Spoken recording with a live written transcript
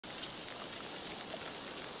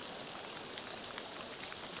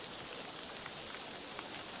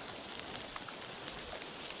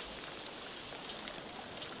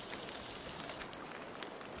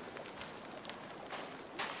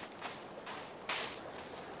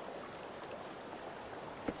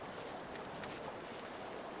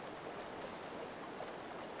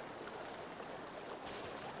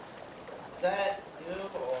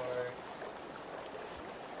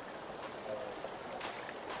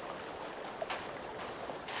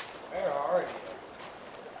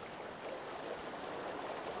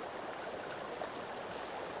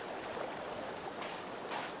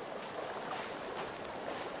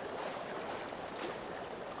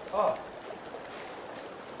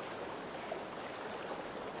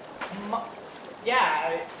Mu-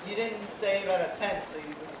 Yeah, you didn't save at a 10, so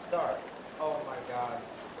you restart. Oh my god.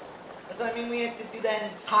 Does that mean we have to do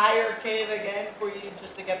that entire cave again for you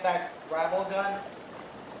just to get that gravel gun?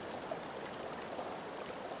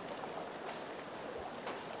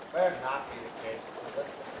 Better not be the case, because that's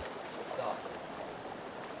gonna suck.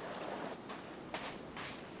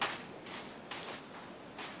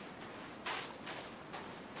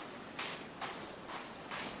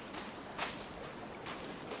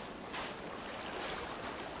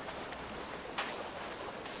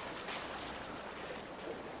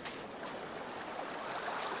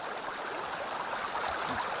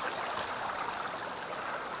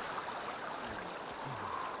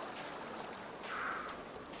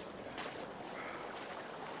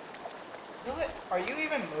 Are you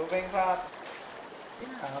even moving, Pop? Yeah,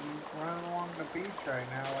 I'm running along the beach right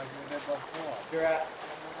now like we did before. You're at...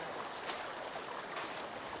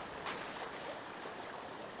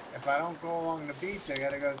 If I don't go along the beach, I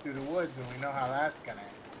gotta go through the woods, and we know how that's gonna end.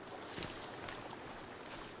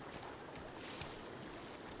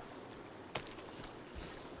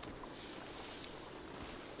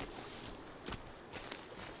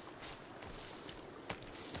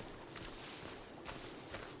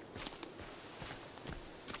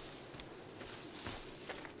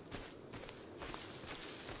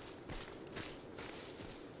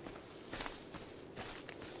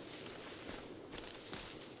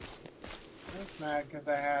 I'm just mad because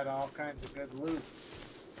I had all kinds of good loot.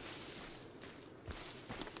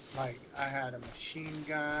 Like, I had a machine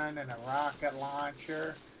gun and a rocket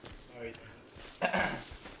launcher. No, you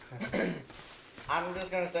didn't. I'm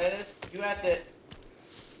just gonna say this. You have to...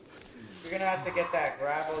 You're gonna have to get that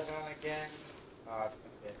gravel gun again. Oh, it's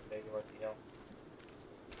gonna be a big ordeal.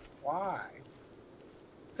 Why?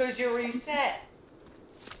 Because you reset.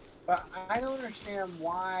 But I don't understand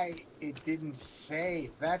why it didn't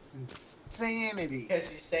save. That's insanity. Because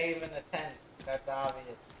you save in the tent. That's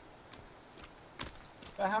obvious.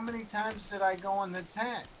 But how many times did I go in the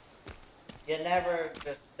tent? You never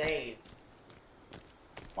just save.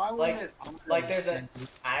 Why wouldn't it Like there's a...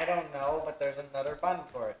 save? I don't know, but there's another button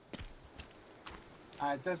for it.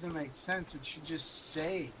 It doesn't make sense. It should just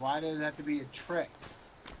save. Why does it have to be a trick?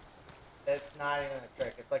 It's not even a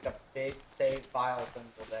trick. It's like a big save file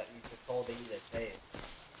symbol that you just hold E to save.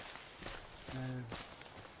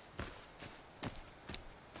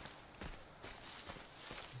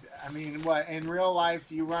 I mean, what, in real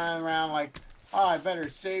life, you run around like, oh, I better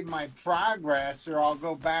save my progress or I'll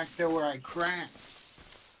go back to where I crashed.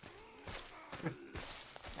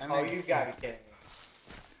 Oh, you gotta be kidding me.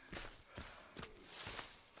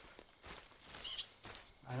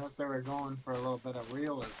 I thought they were going for a little bit of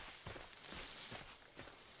realism.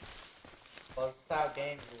 Well, this is how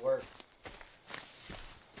games work.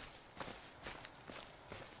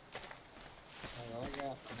 Oh, I got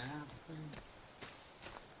an app thing.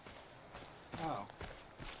 Oh.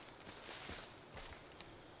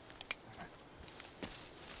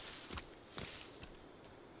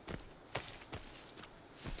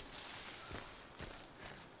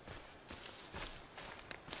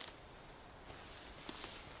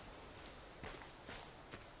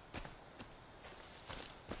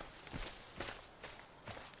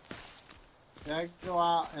 Did I go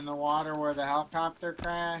out in the water where the helicopter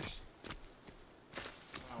crashed?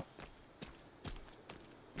 Oh.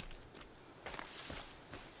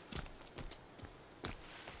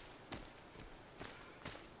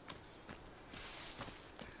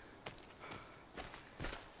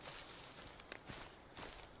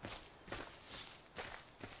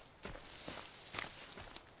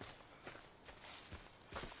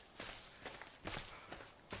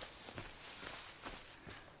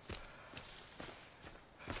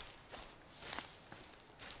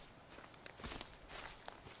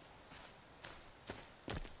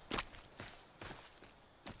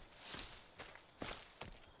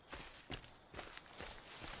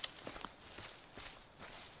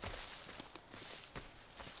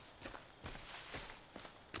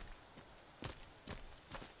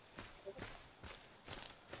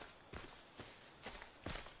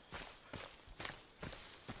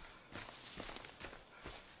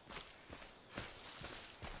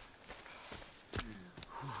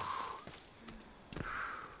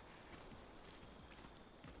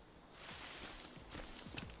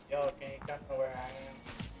 Yo, can you come to where I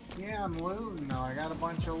am? Yeah, I'm looting though. I got a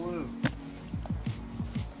bunch of loot.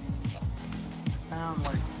 I found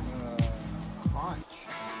like a bunch.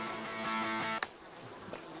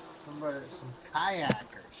 Some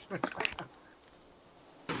kayakers.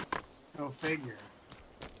 Go figure.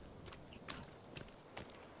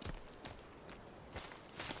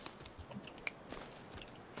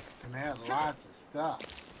 and they had lots of stuff.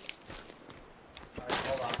 Alright,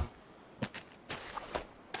 hold on.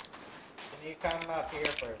 Can you come up here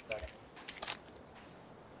for a second?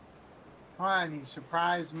 Come on, you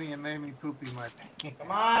surprised me and made me poopy my pants.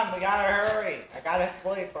 Come on, we gotta hurry. I gotta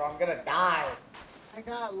sleep or I'm gonna die. I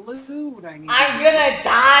got loot. I'm gonna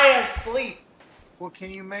die of sleep. Well,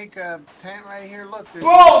 can you make a tent right here? Look,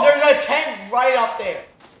 Bro, there's a tent right up there.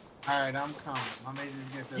 Alright, I'm coming. Let me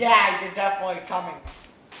just get this. Yeah, you're definitely coming.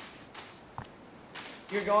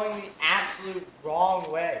 You're going the absolute wrong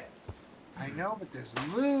way. I know, but there's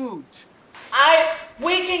loot.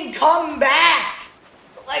 We can come back.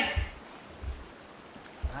 Like.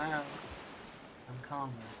 I'm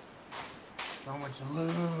coming. So much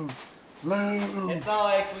loot. Loot. It's not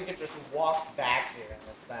like we could just walk back here and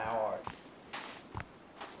it's that hard.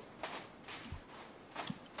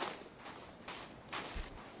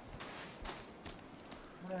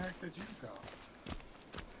 Where the heck did you go?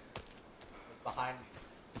 It's behind me.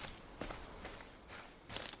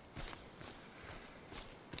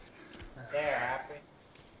 There, happy?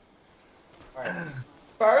 Alright.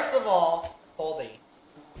 First of all, hold E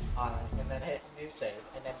on it, and then hit new save,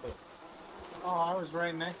 and then boom. Oh, I was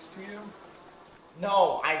right next to you?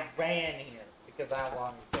 No, I ran here, because I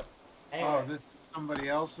wanted to. Anyway, Oh, this is somebody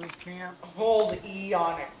else's camp? hold E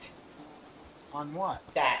on it. On what?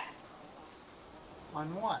 That.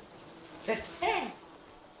 On what? The 10.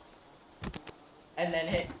 And then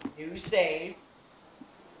hit new save.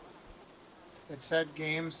 It said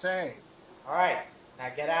game save. Alright, now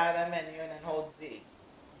get out of the menu and then hold Z.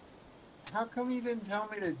 How come you didn't tell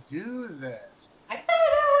me to do this? I thought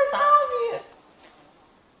it was obvious.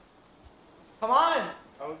 Come on.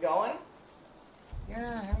 Are we going?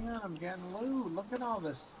 Yeah, hang on, I'm getting loot. Look at all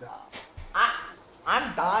this stuff.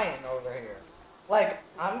 I'm dying over here. Like,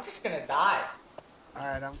 I'm just gonna die.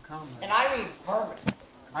 Alright, I'm coming. And I mean permanent.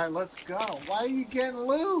 Alright, let's go. Why are you getting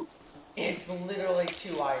loot? It's literally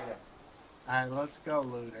 2 items. Alright, let's go,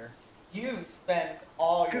 looter. You spend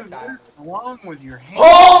all your Dude, time. what's wrong with your hand?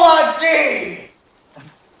 Hold on, G!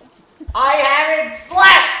 I haven't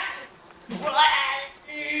slept!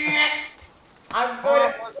 I'm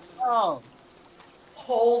gonna Oh,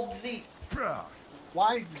 hold Z.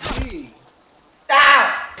 why Z?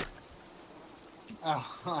 Down!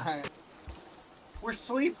 Oh, alright. We're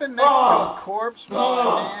sleeping next to a corpse with a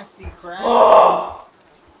nasty crap.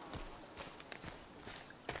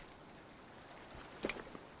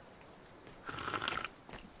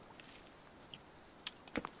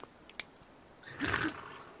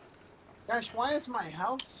 Gosh, why is my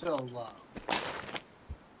health so low?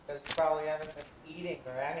 Because you probably haven't been eating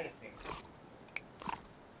or anything.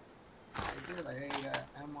 I did. I ate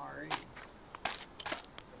MRE.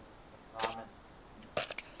 Ramen.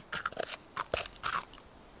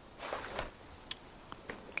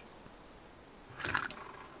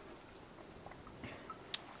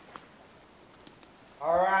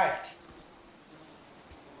 Alright.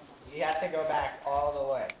 You have to go back all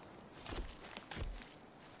the way.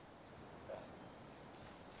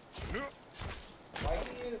 Why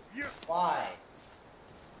do you... Why?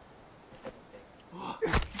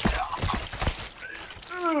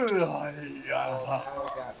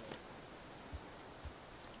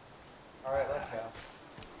 Alright, let's go.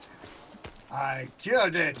 I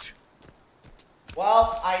killed it.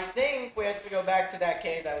 Well, I think we have to go back to that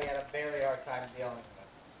cave that we had a very hard time dealing with.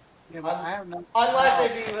 Yeah, but I have no.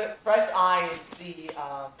 Unless if you press I and see,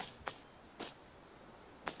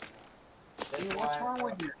 Dude, what's wrong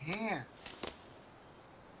with your hands?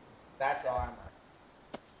 That's armor.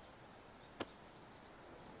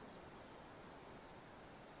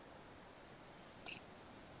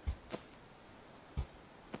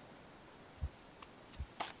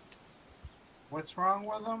 What's wrong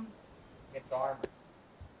with them? It's armor.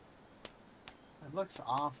 It looks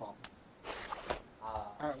awful.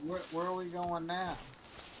 Alright, where are we going now?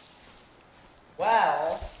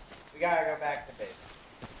 Well, we gotta go back to base.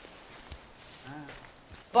 Ah.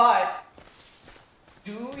 But,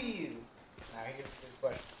 do you, now here's the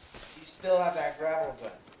question, do you still have that gravel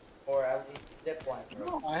gun? Or at least zip line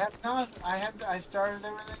rope? No, I have not. I started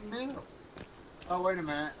everything new. Oh, wait a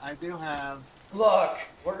minute. I do have. Look,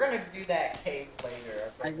 we're gonna do that cave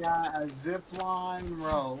later. I got a zip line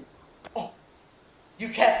rope. Oh, you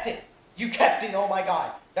kept it. You kept it. Oh my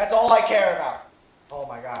god. That's all I care about. Oh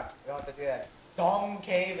my god. We don't have to do that. Dumb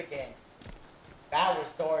cave again. That was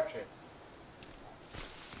torture.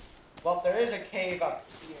 Well, there is a cave up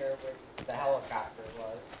here where the helicopter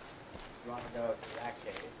was. If you want to go to that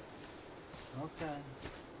cave. Okay.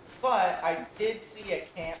 But I did see a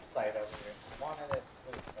campsite over here. I wanted it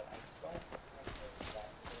too, but I don't remember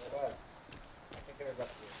exactly where it was. I think it was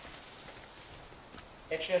up here.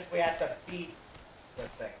 just we have to beat the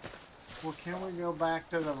thing. Well, can we go back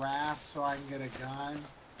to the raft so I can get a gun?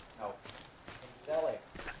 No. Can do that later.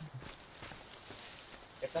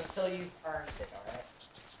 It's until you've earned it, alright?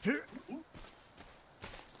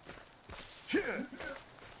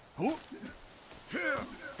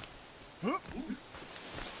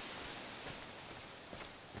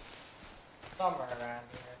 Somewhere around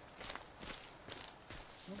here.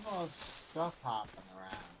 Look at all this stuff hopping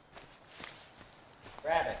around.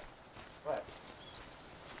 Rabbit. What?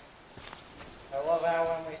 I love how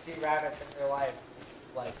when we see rabbits in real life,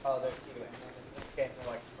 like, oh, they're cute, and then in this game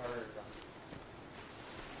they're like murdered them.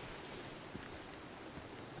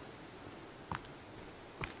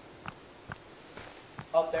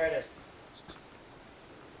 Oh, there it is.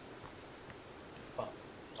 Bum,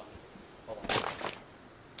 bum. Hold on.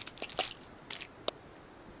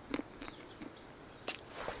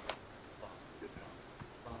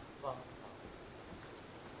 Bum, bum,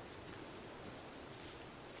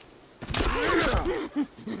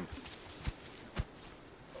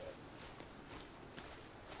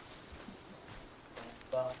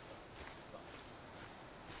 bum.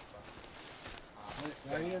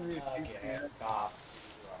 Why do you have these Okay, GPS? stop.